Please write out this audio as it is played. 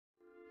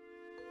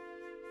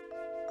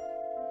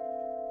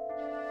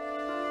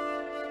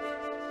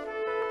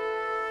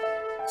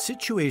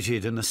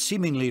Situated in a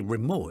seemingly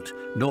remote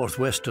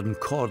northwestern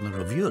corner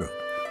of Europe,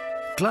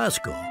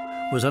 Glasgow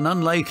was an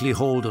unlikely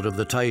holder of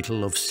the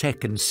title of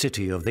second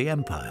city of the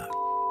empire.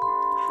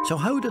 So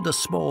how did a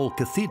small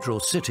cathedral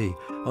city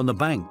on the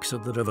banks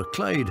of the River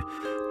Clyde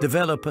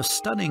develop a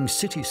stunning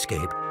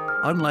cityscape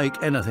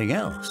unlike anything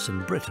else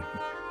in Britain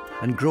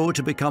and grow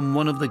to become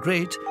one of the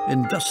great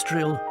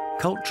industrial,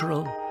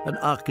 cultural and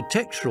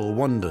architectural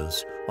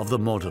wonders of the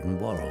modern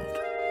world?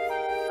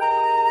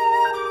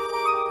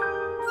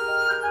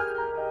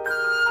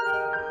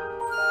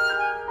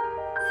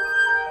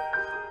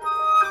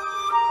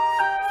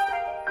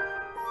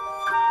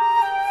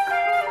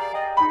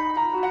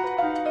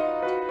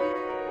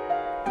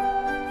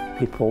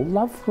 People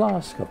love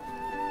Glasgow.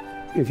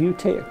 If you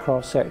take a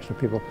cross-section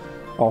of people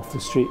off the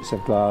streets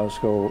of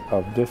Glasgow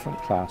of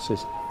different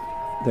classes,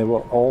 they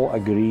will all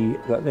agree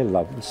that they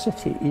love the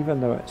city, even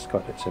though it's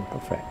got its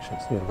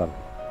imperfections. They love it.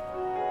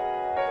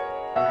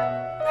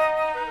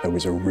 There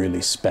was a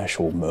really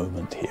special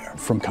moment here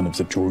from kind of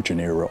the Georgian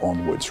era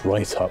onwards,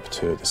 right up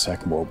to the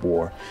Second World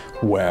War,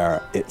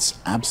 where it's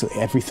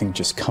absolutely everything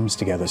just comes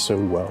together so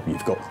well.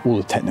 You've got all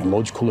the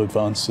technological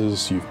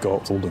advances, you've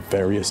got all the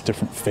various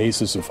different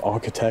phases of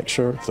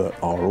architecture that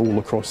are all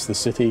across the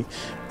city.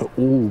 It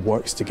all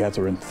works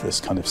together into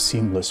this kind of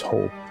seamless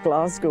whole.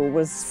 Glasgow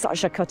was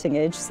such a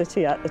cutting-edge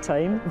city at the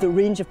time. The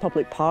range of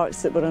public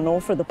parks that were on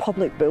offer, the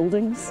public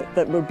buildings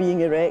that were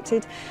being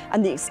erected,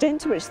 and the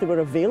extent to which they were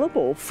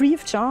available free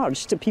of charge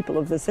to people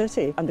of the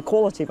city, and the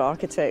quality of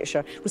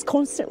architecture was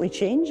constantly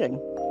changing.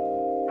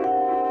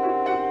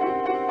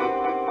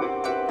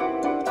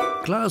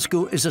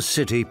 Glasgow is a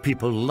city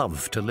people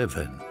love to live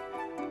in.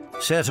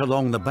 Set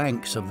along the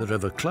banks of the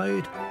River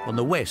Clyde on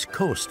the west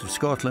coast of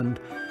Scotland,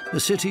 the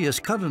city is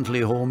currently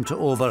home to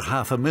over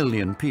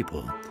 500,000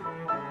 people.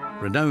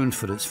 Renowned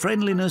for its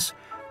friendliness,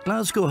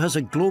 Glasgow has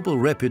a global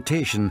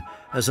reputation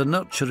as a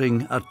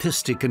nurturing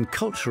artistic and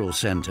cultural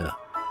centre,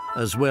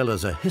 as well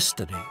as a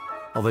history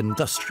of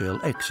industrial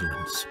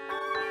excellence.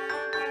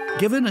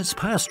 Given its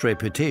past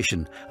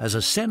reputation as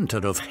a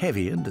centre of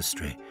heavy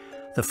industry,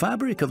 the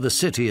fabric of the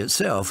city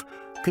itself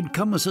can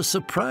come as a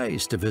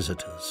surprise to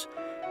visitors.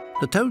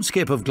 The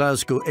townscape of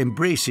Glasgow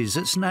embraces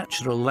its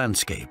natural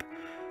landscape,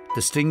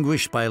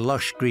 distinguished by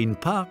lush green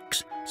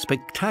parks,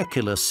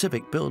 spectacular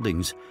civic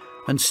buildings,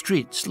 and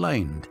streets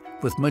lined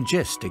with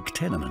majestic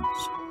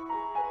tenements.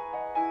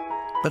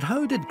 But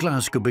how did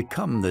Glasgow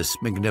become this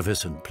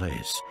magnificent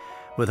place,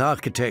 with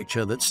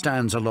architecture that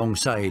stands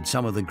alongside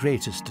some of the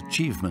greatest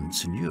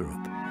achievements in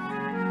Europe?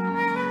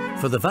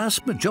 For the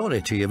vast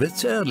majority of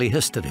its early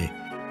history,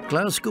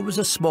 Glasgow was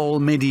a small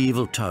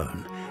medieval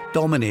town,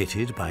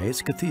 dominated by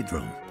its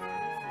cathedral.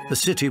 The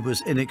city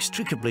was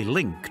inextricably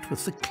linked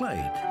with the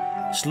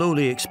Clyde,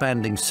 slowly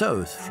expanding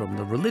south from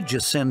the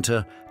religious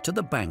centre to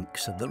the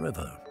banks of the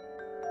river.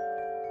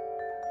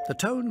 The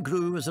town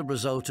grew as a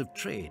result of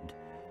trade,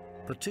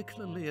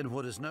 particularly in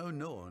what is now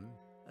known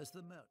as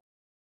the